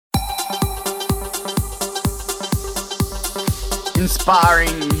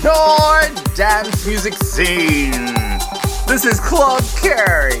inspiring your dance music scene. This is Club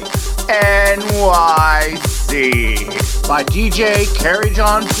Carry NYC by DJ Carrie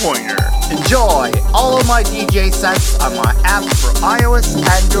John Pointer. Enjoy all of my DJ sets on my app for iOS,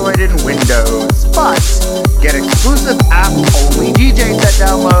 Android, and Windows. But get exclusive app-only DJ set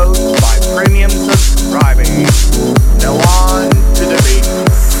downloads by premium subscribing. Now on to the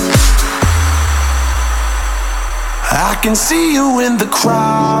beats. I can see you in the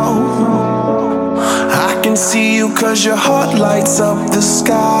crowd. I can see you 'cause your heart lights up the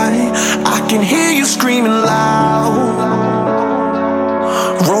sky. I can hear you screaming loud,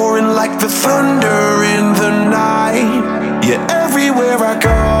 roaring like the thunder in the night. Yeah, everywhere I go,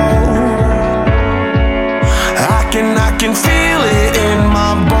 I can feel it in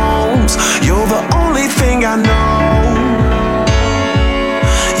my bones. You're the only thing I know.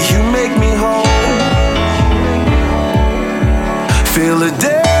 You make me whole.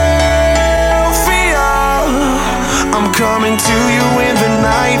 Philadelphia, I'm coming to you when the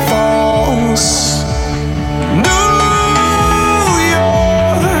night falls. New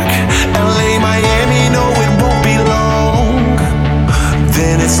York, LA, Miami, no, it won't be long.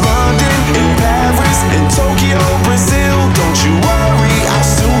 Then it's London and Paris and Tokyo, Brazil. Don't you worry, I'll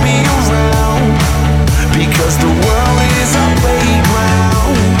soon be around, because the world is our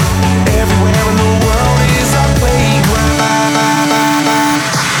playground. Everywhere in the world is our playground.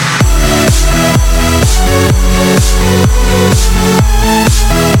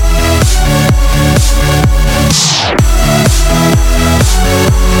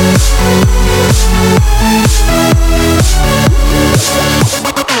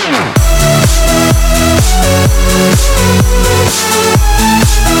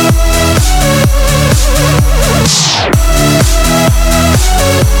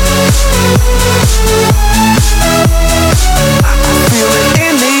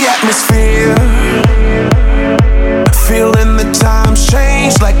 Feeling the times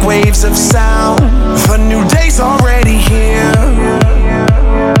change like waves of sound. The new day's already here.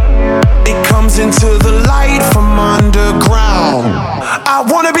 It comes into the light from underground. I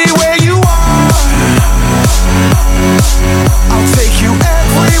wanna be where you are. I'll take you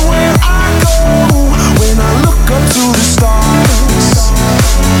everywhere I go. When I look up to the stars,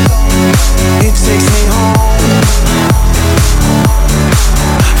 it takes me home.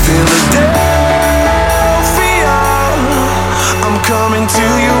 Philadelphia, I'm coming to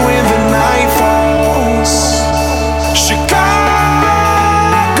you when the night falls. Chicago,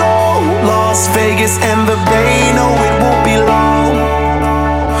 Las Vegas, and the Bay, no, it won't be long.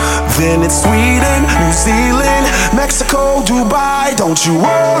 Then it's Sweden, New Zealand, Mexico, Dubai. Don't you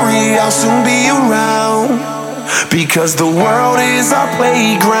worry, I'll soon be around, because the world is our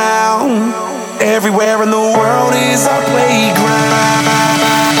playground. Everywhere in the world is our playground.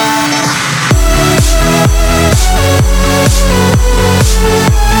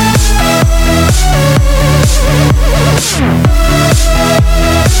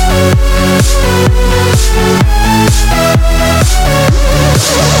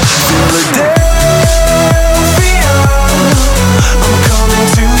 Philadelphia, I'm coming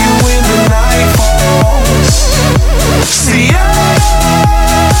to you when the night falls. Seattle,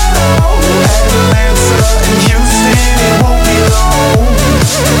 Atlanta, and Houston, it won't be long.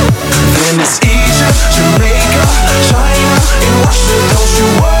 Then it's Egypt, Jamaica, China, and Russia. Don't you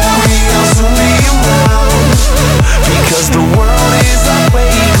worry, I'll soon be around, because the world is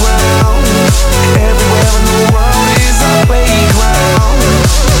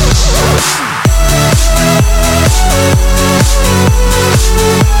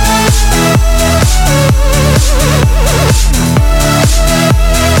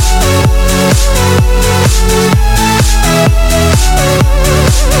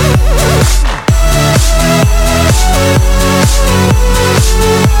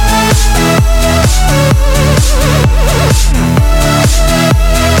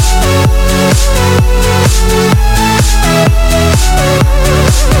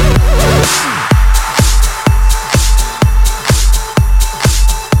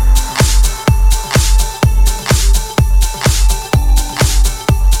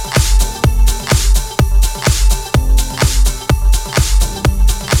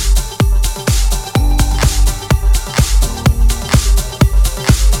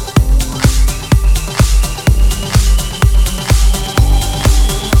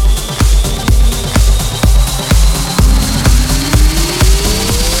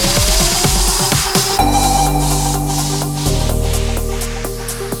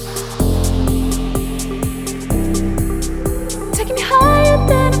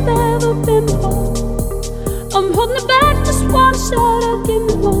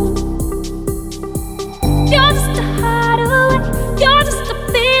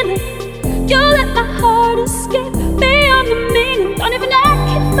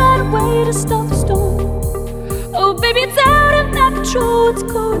what's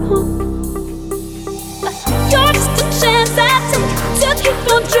going on. You're just a chance I take to keep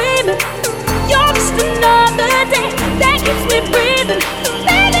on dreaming. You're just another day that keeps me breathing.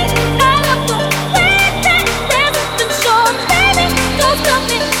 Baby, I love the way that there's nothing short. Baby, don't stop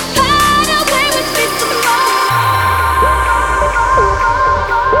me, hide away with me some more.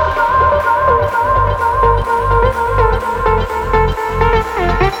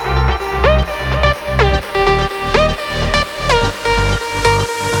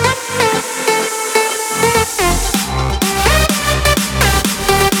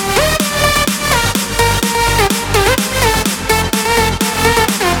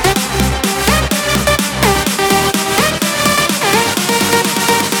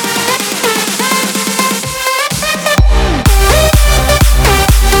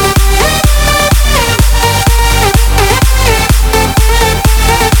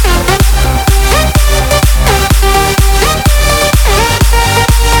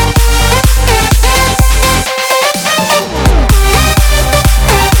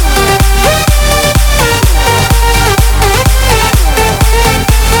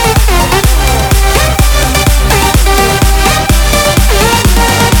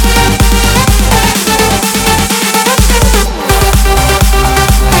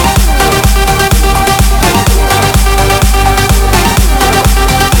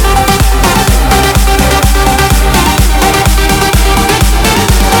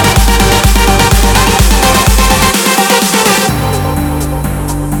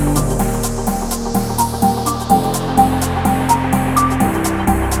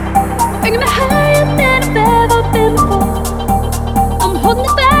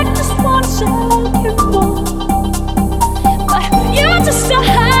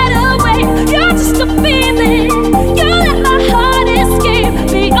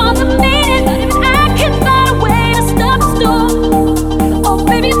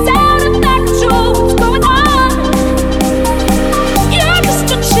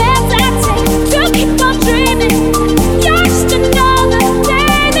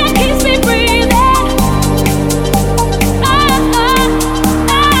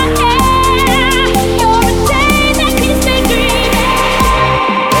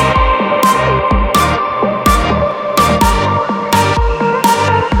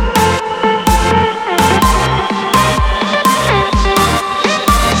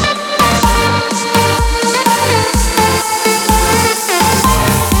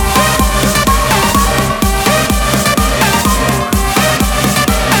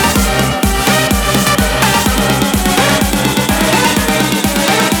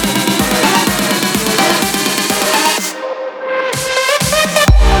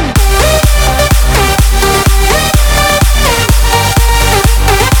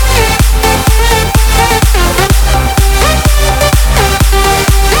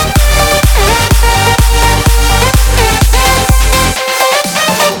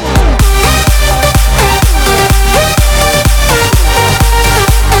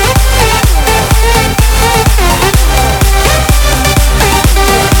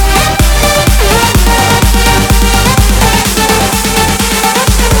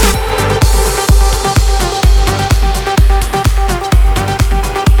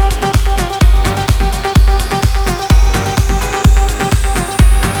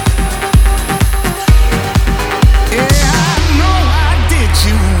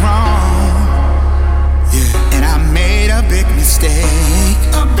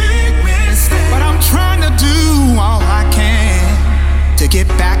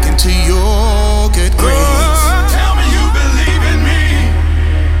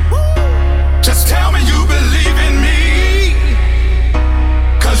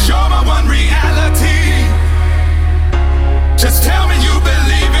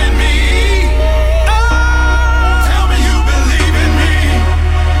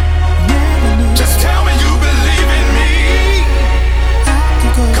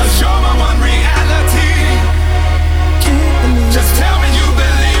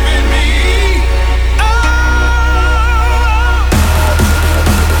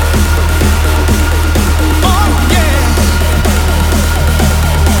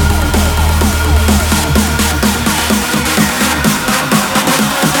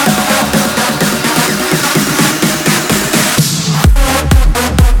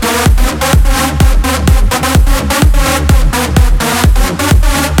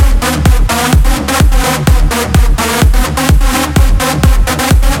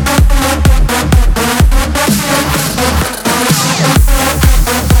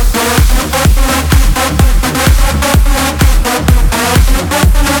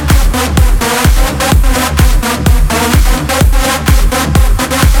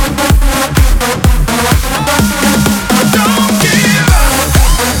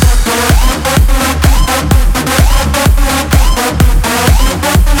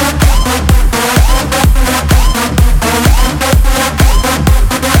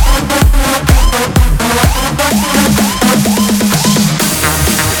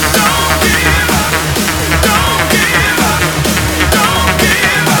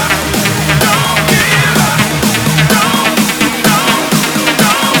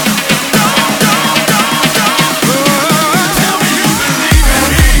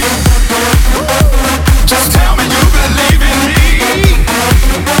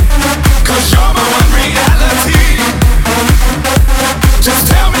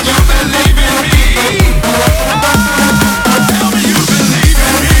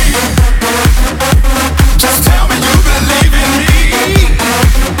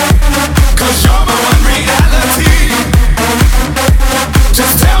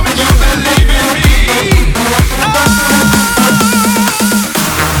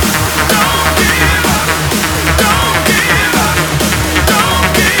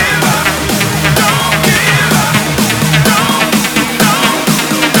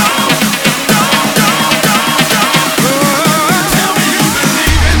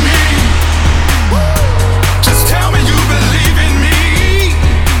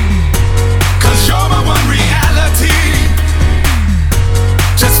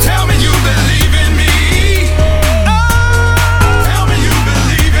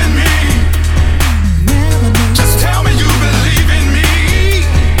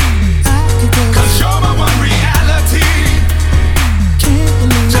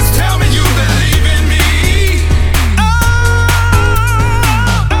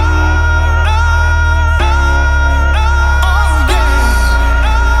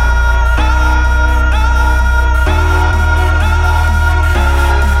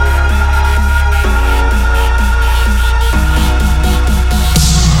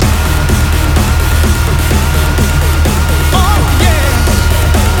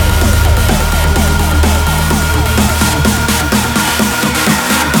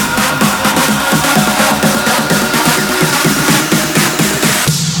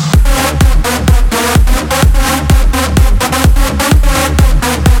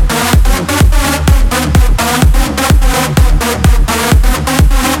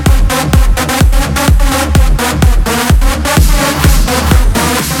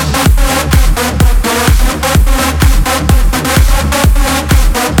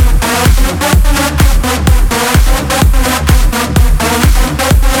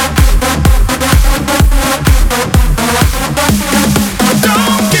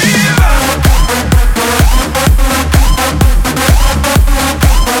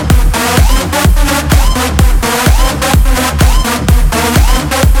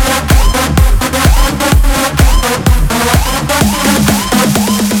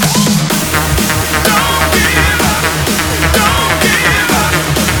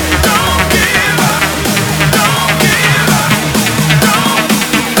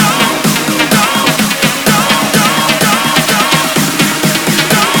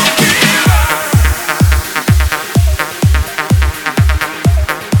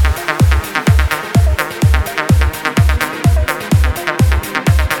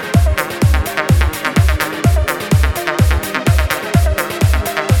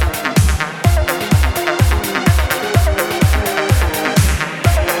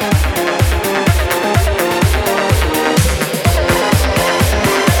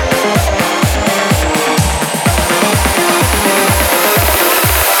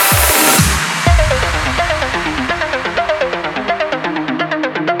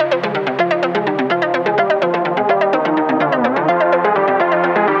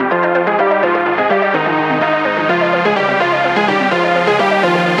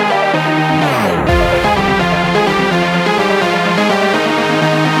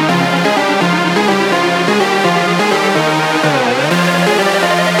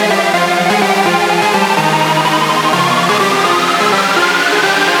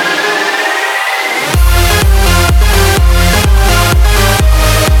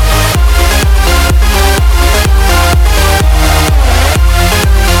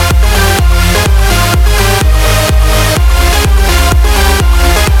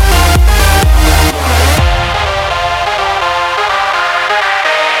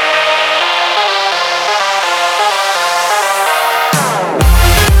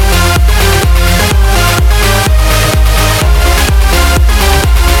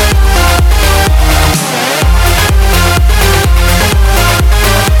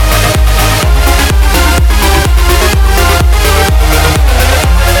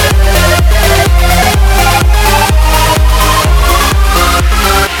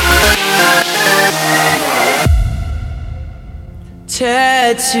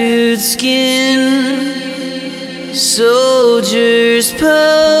 tattooed skin, soldier's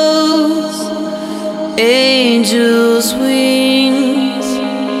pose, angel's wings.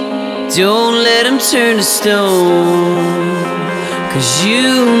 Don't let them turn to stone, 'cause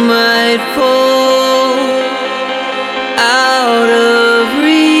you might fall out of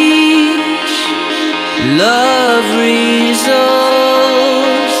reach. Love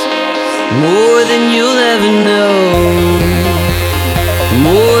resolves more than you'll ever know,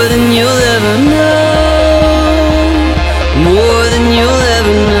 more than you'll ever know, more than you'll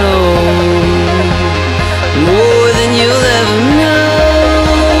ever know, more than you'll ever know.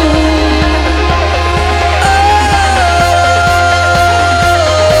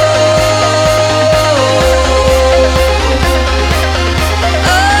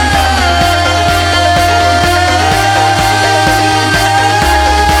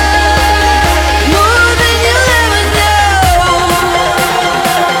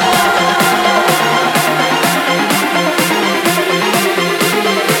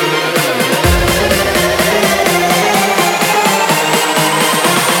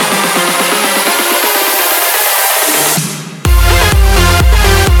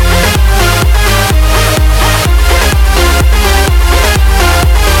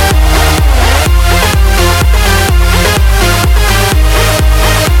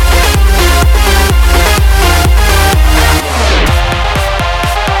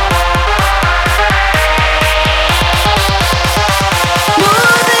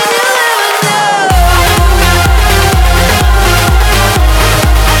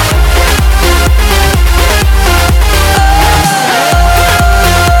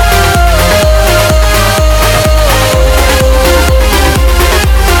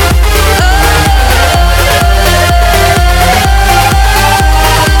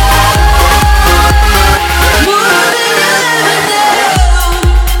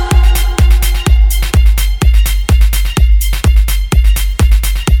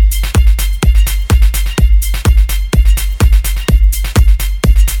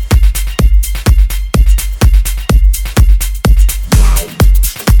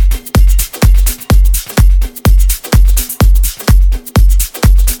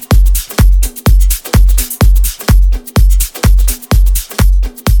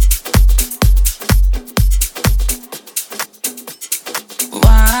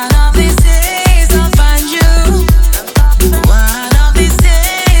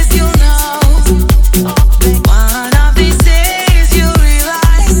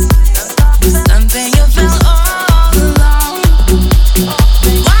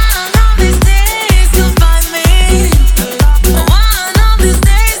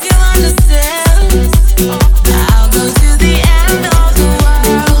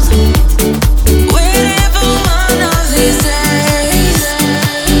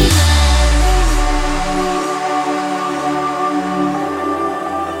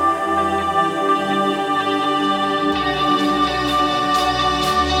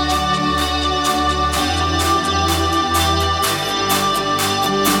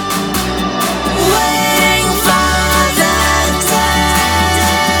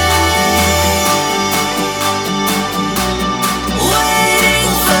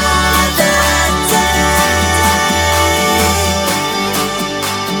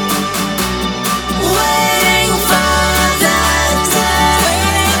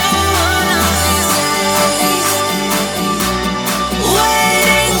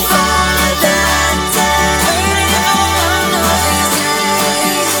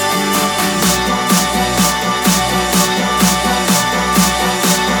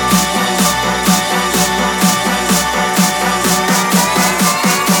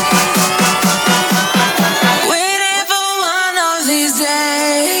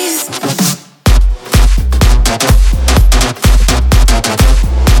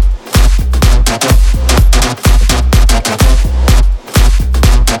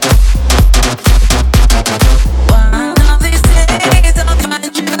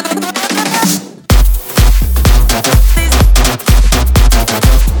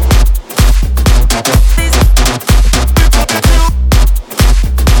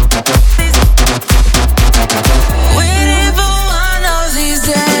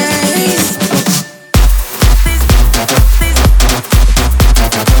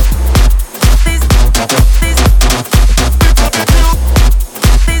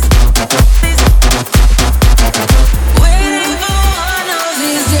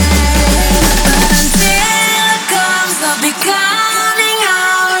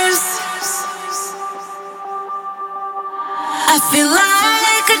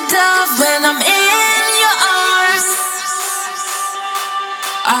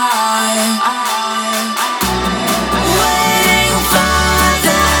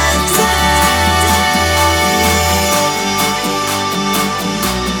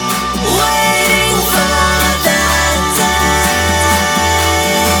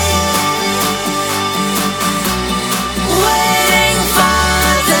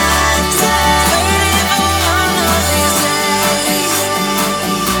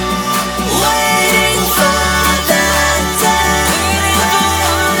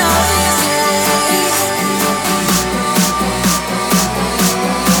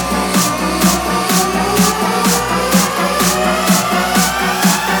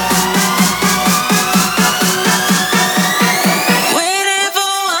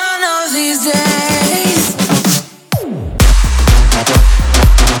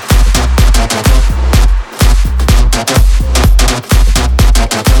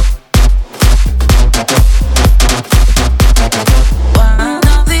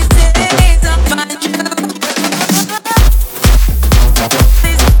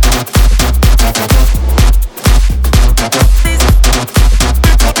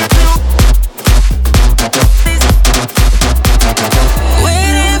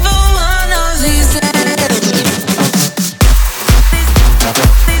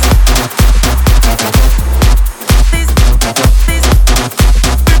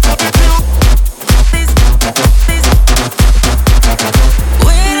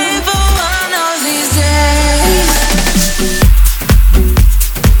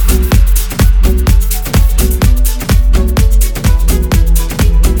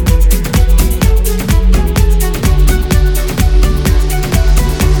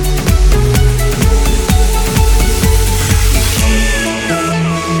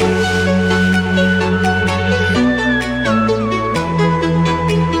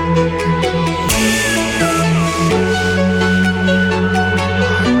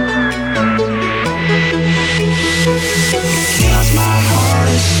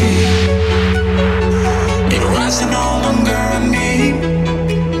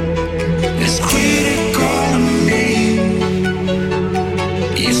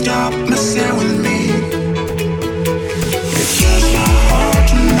 You stop messing with me. It's just not hard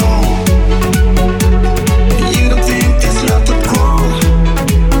to know. You don't think there's love to grow.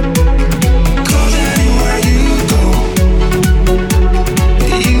 'Cause anywhere you go,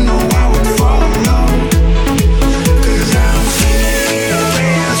 you know I would follow. 'Cause I'm singing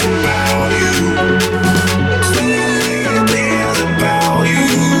things about you. Singing things about you.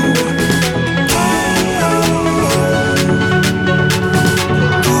 Oh, oh,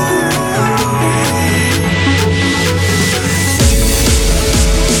 oh.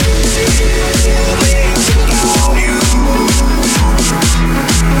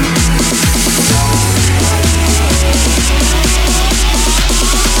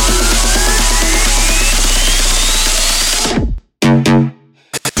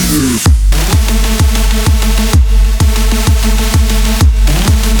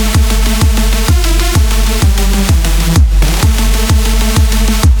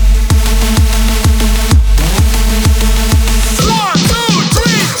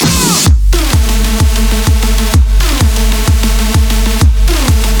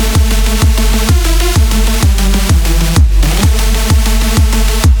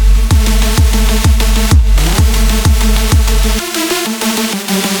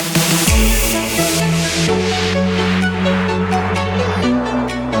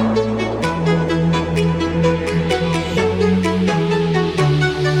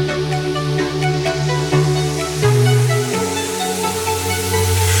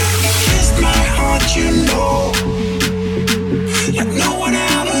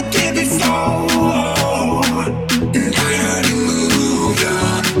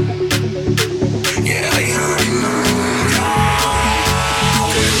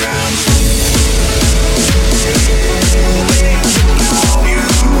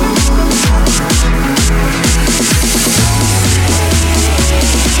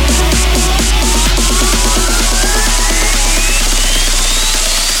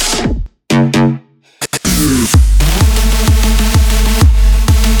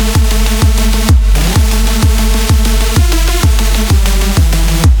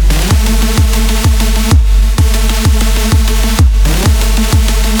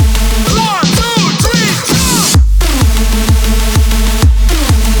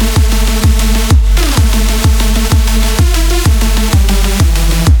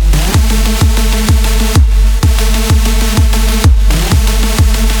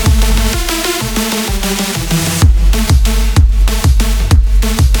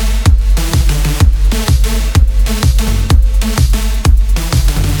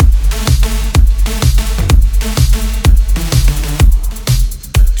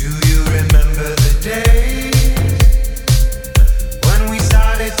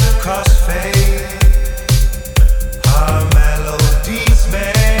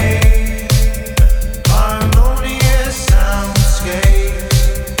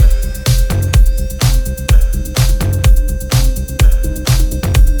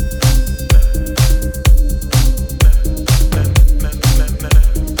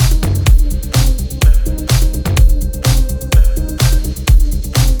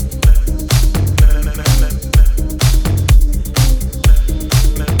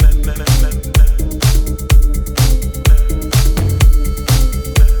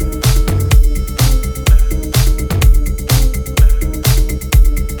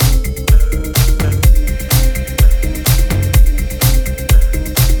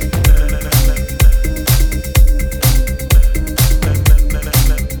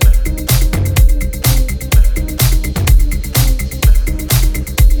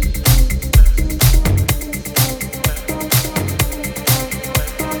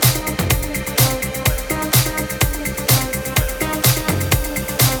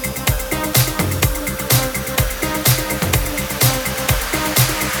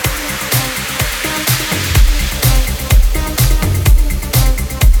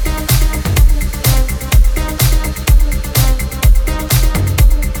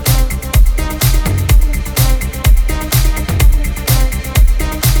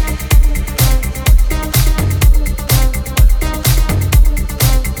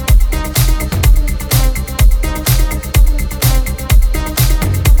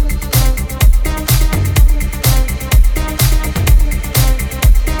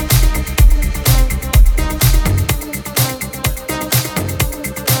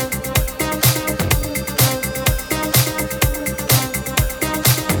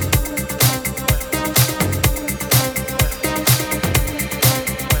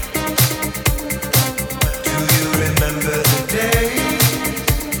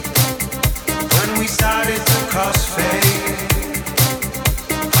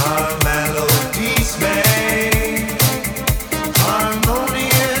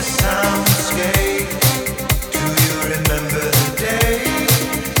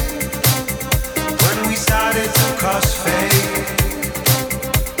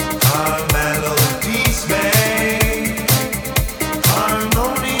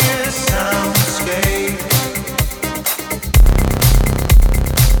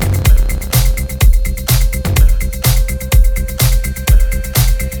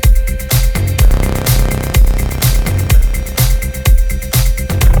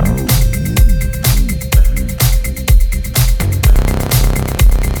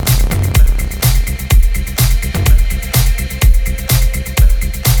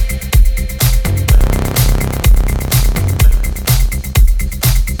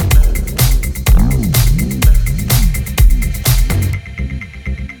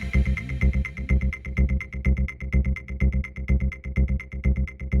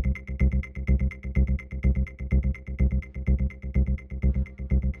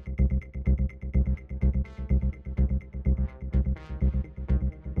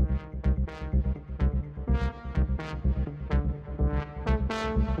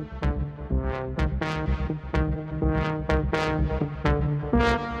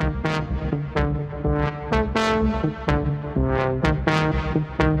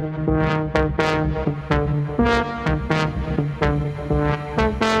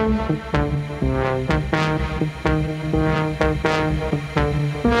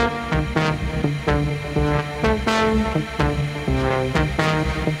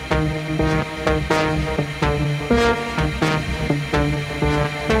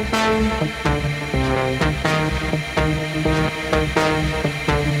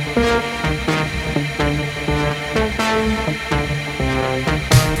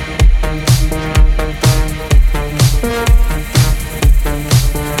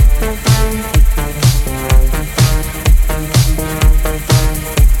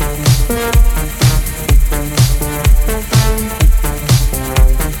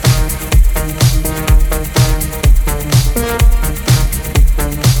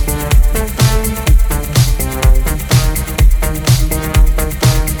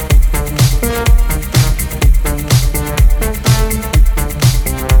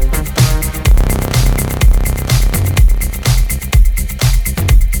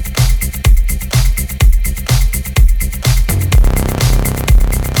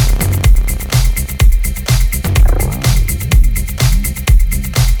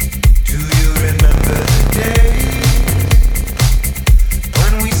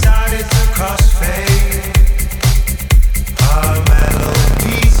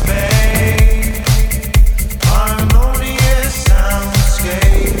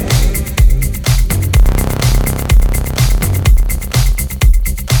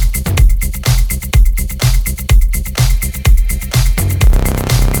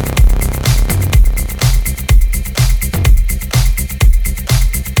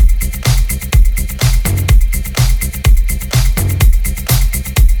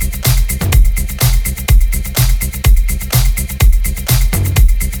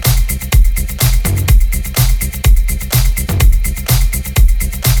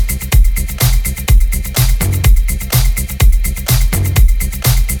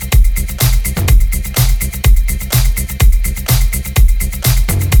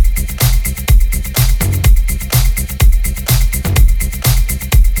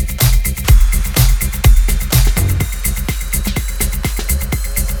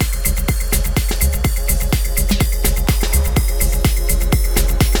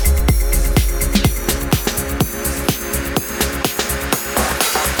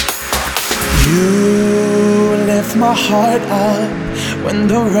 my heart up when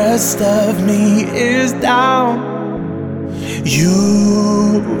the rest of me is down.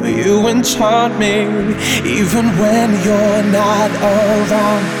 You enchant me even when you're not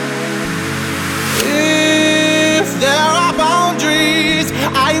around. If there are boundaries,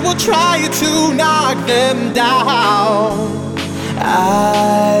 I will try to knock them down.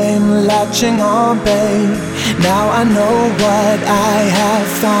 I'm latching on, babe. Now I know what I have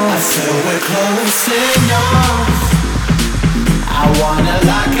found. I feel we're close enough. I wanna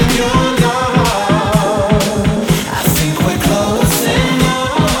lock in your love. I think we're close enough.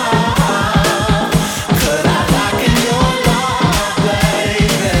 Could I lock in your love,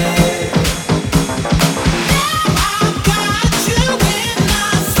 baby? Now I've got you in my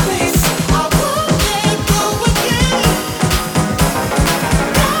space. I won't let go again.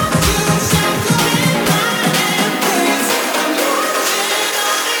 Got you shackled in my embrace. I'm losing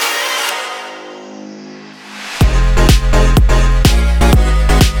all the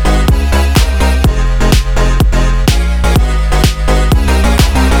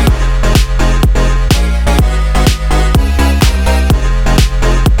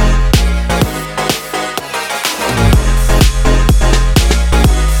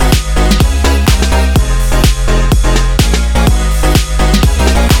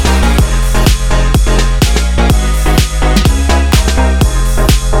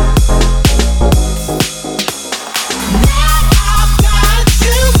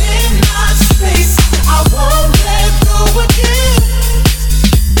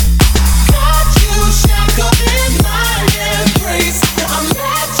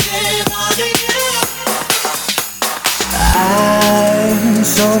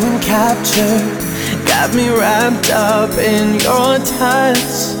rapture. Got me wrapped up in your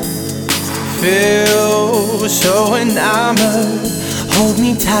touch. Feel so enamored. Hold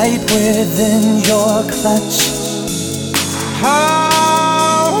me tight within your clutch.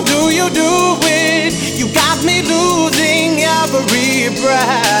 How do you do it? You got me losing every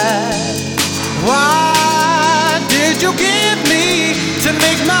breath. What did you give me to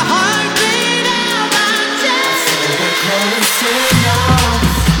make my heart beat out my chest? We're close enough.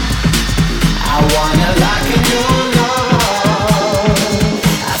 I wanna lock in your love.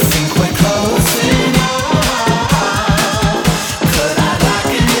 I think we're close enough. Could I lock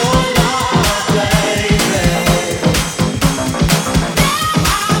in your love, baby?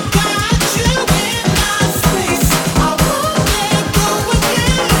 I've got you in my space. I won't let go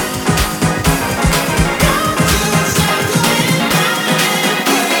again. Got you shackled in my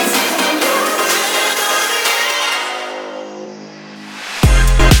embrace. I'm losing all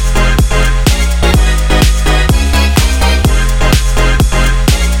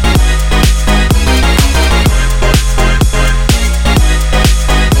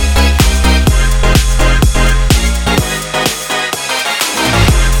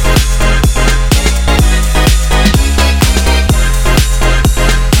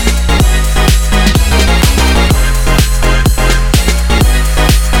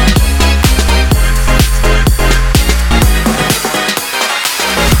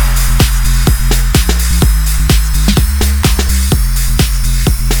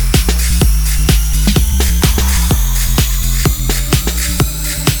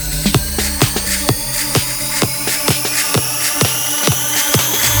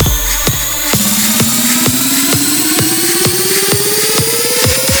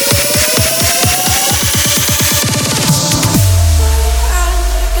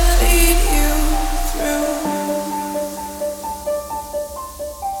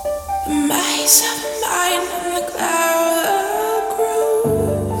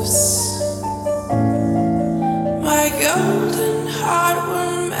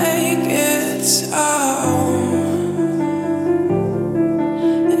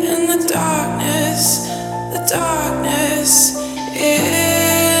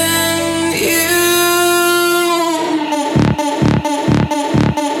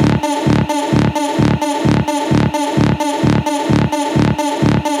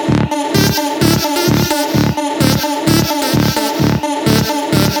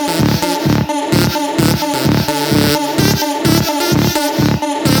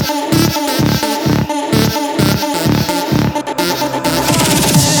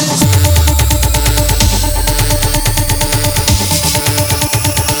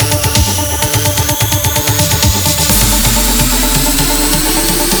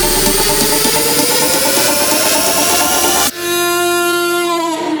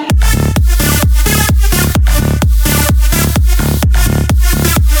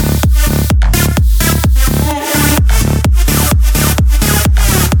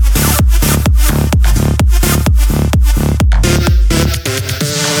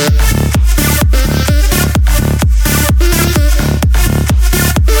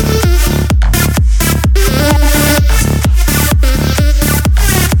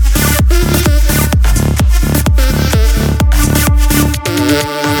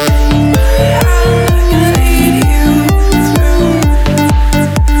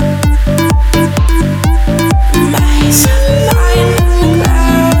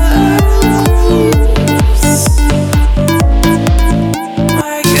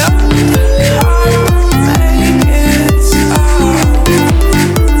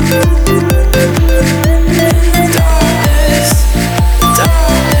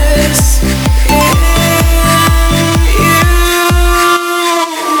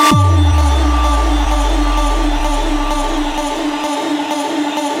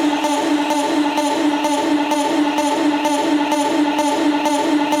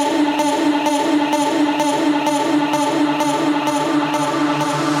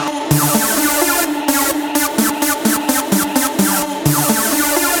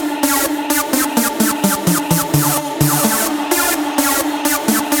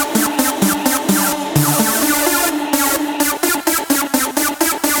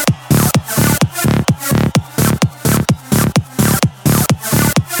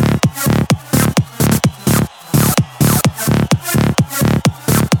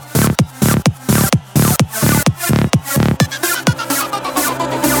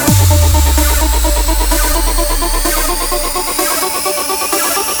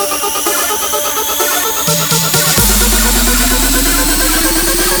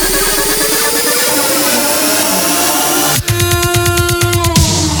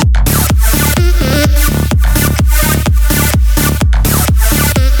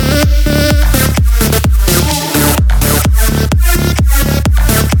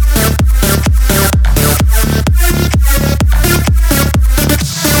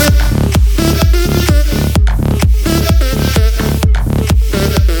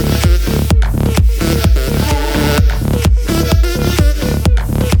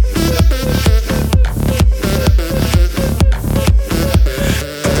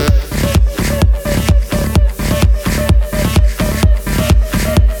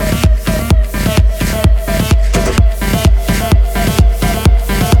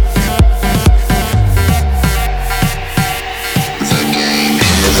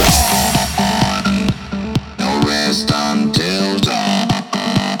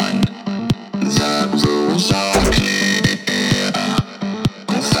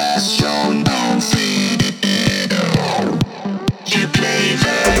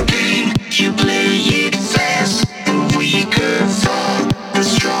You play it fast, the weaker fall, the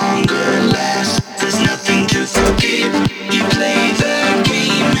stronger last. There's nothing to forgive. You play the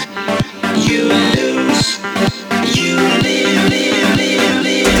game, you lose. You live, live, live, live,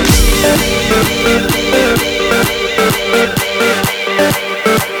 live, live, live, live.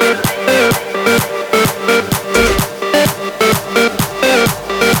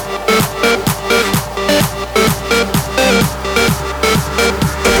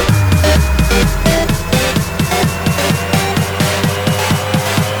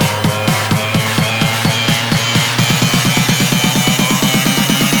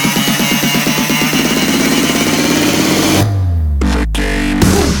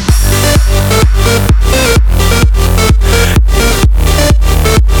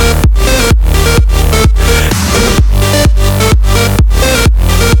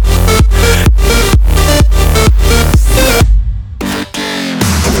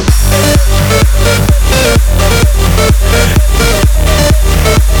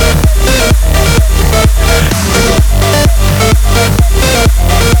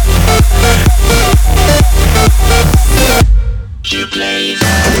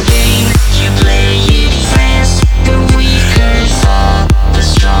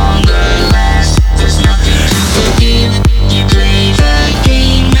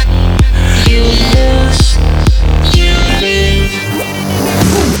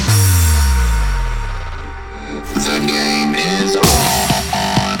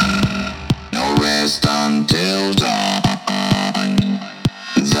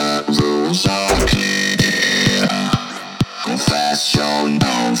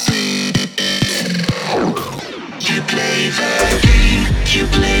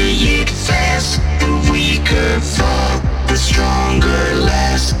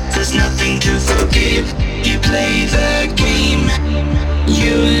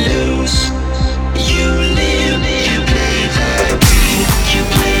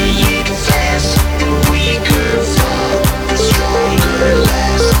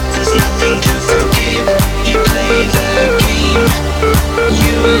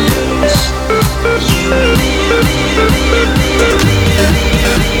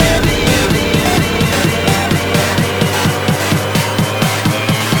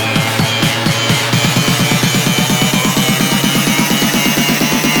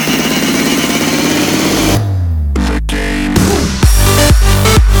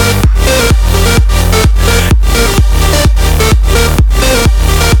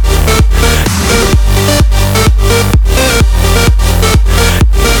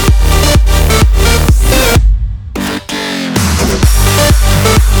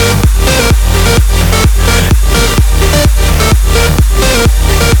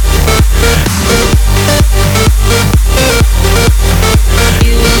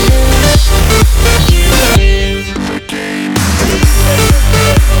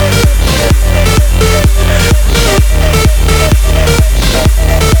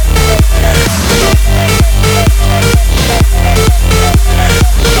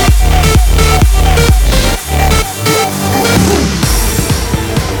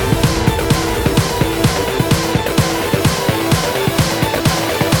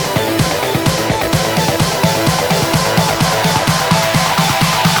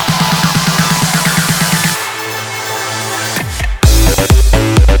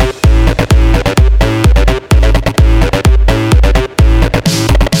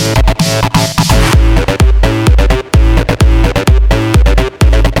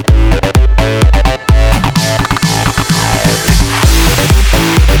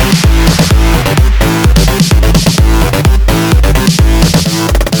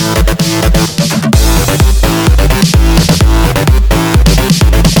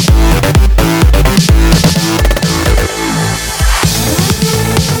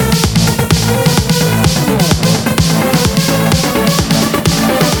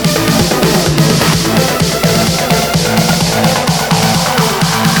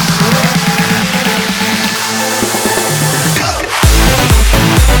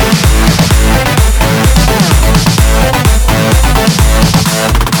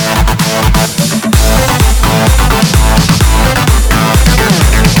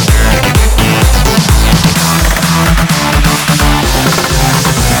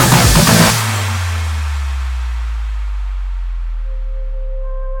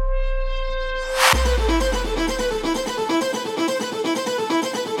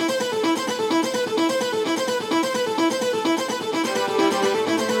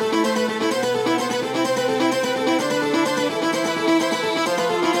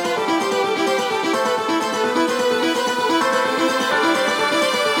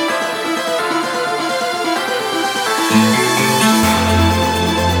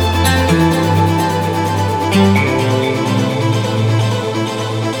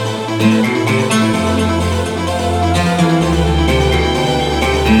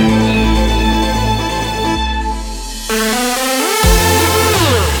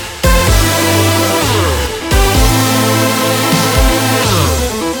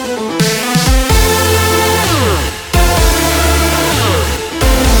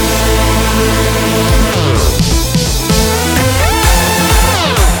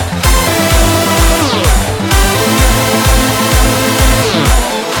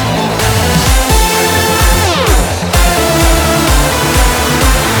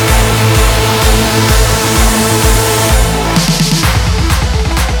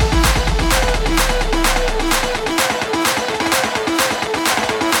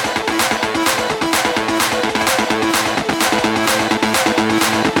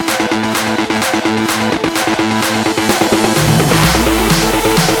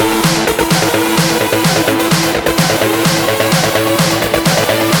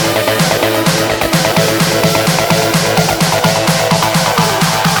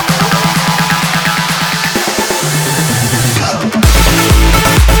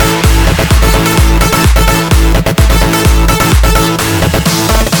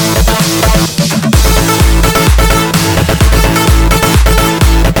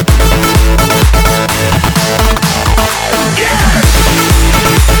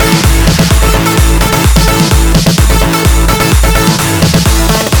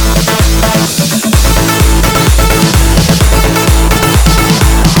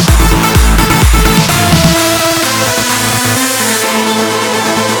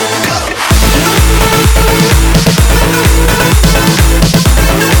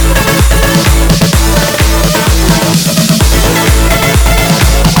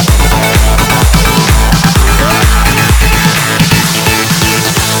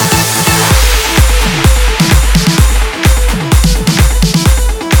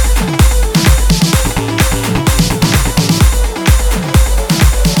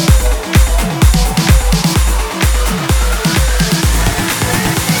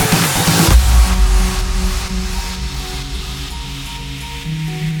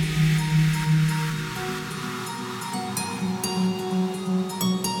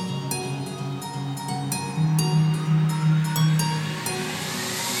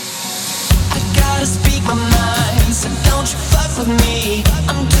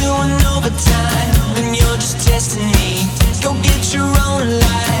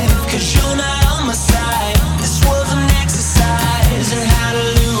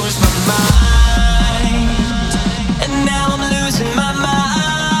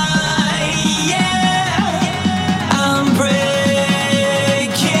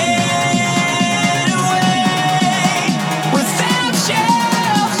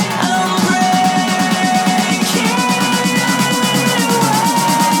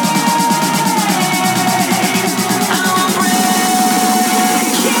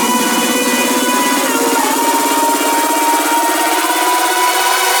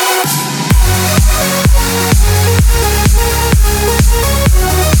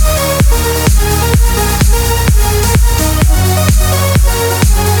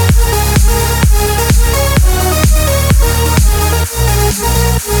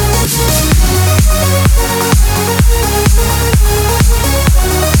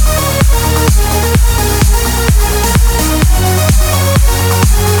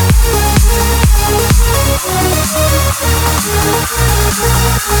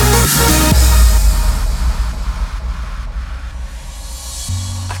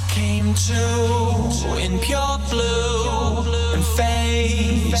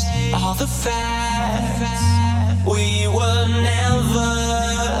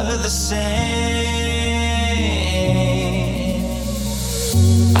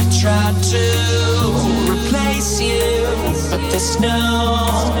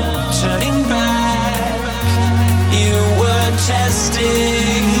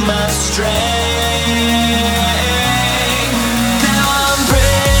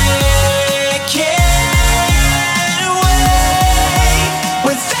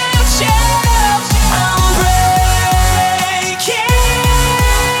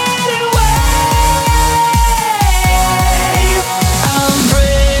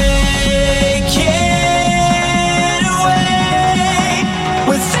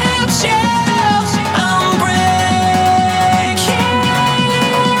 With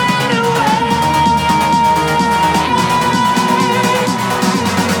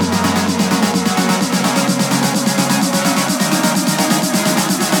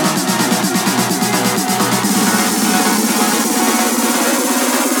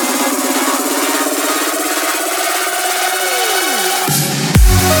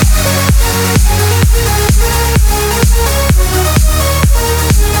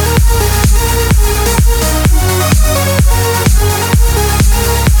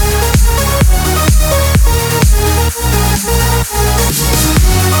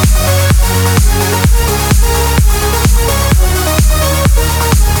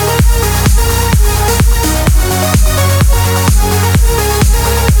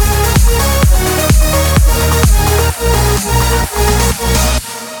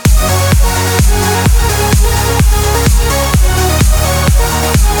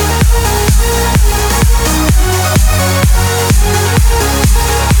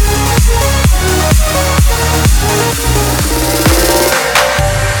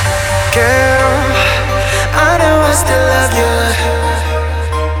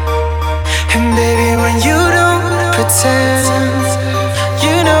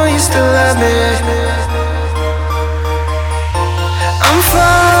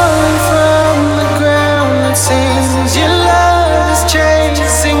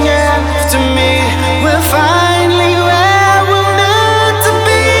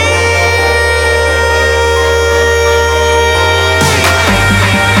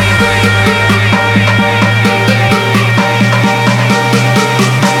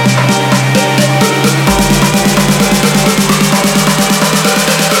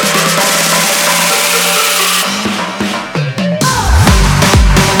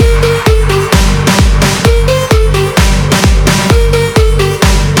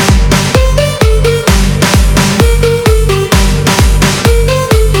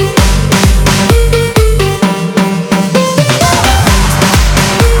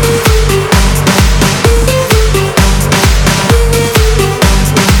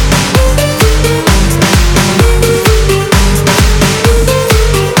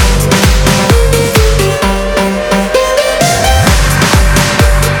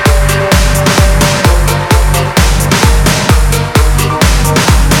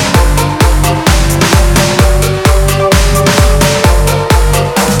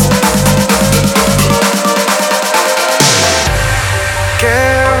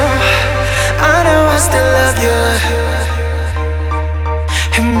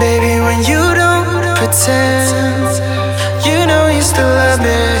Baby, when you don't pretend, you know you still love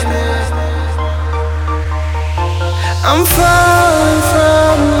me. I'm falling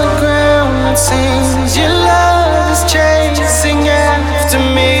from the ground, it seems your love is chasing after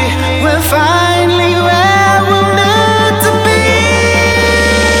me. We're finally where we're meant to be.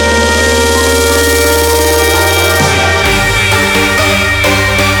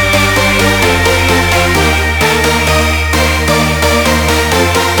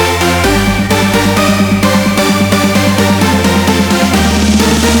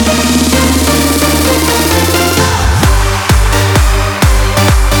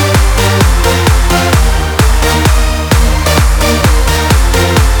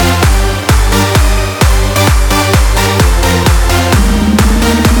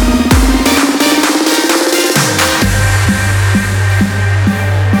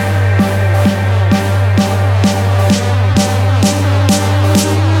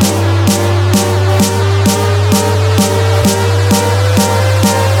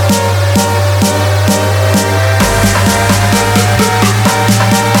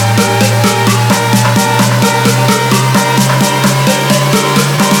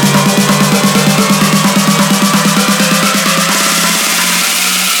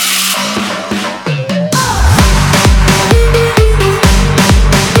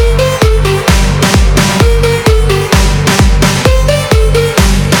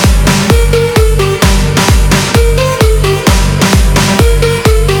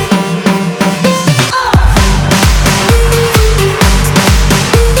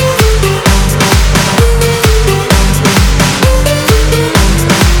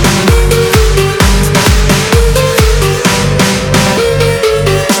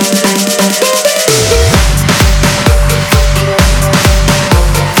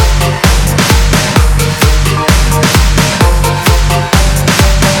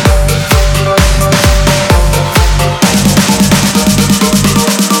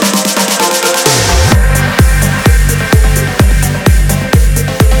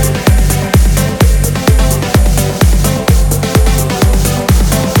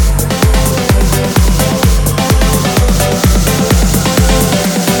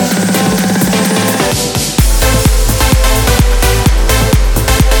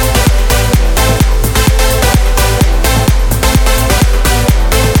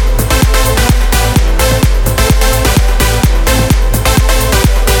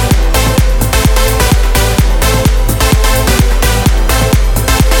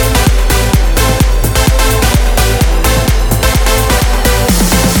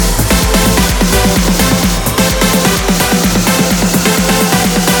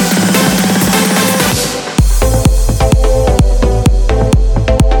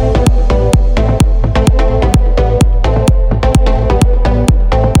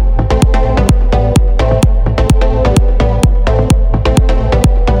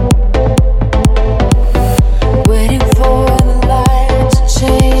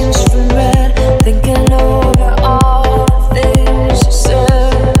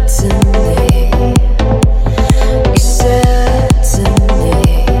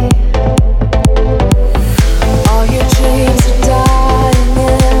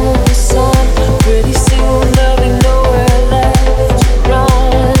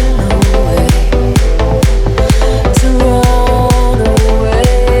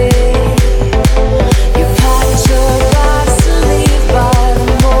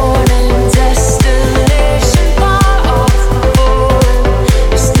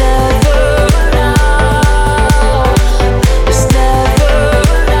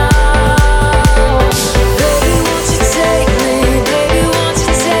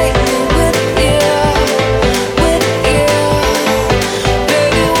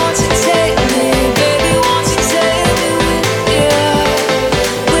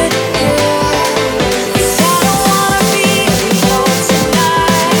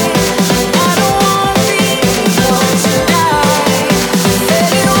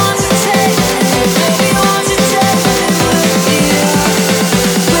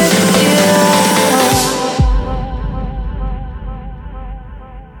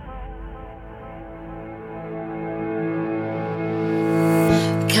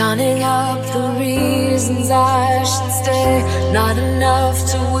 Counting up the reasons I should stay. Not enough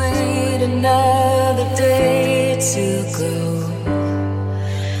to wait another day to go.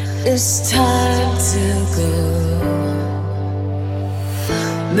 It's time to go.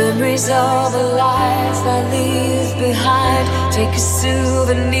 Memories of a life I leave behind. Take a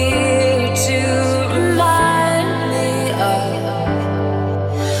souvenir to remind me of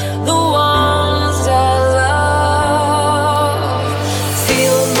the ones I love.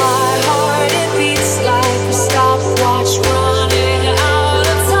 Feel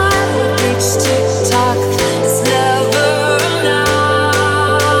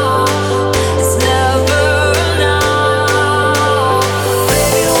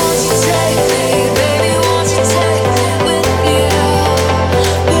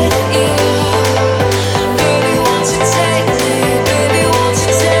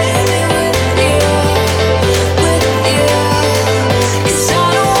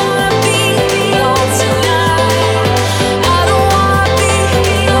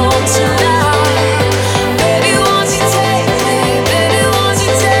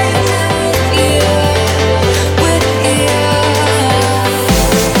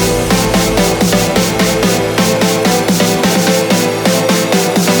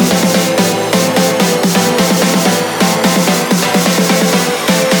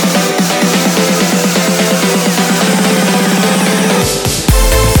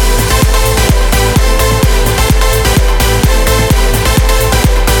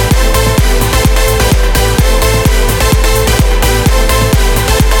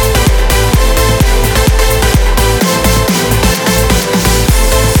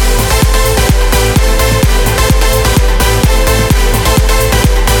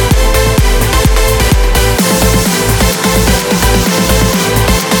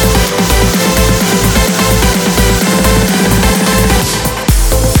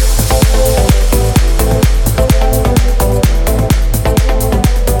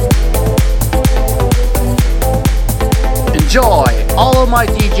my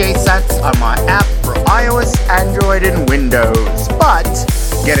DJ sets on my app for iOS, Android, and Windows. But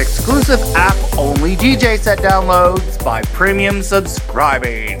get exclusive app-only DJ set downloads by premium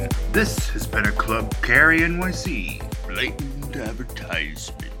subscribing. This has been a Club Carry NYC blatant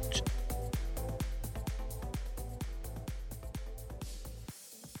advertisement.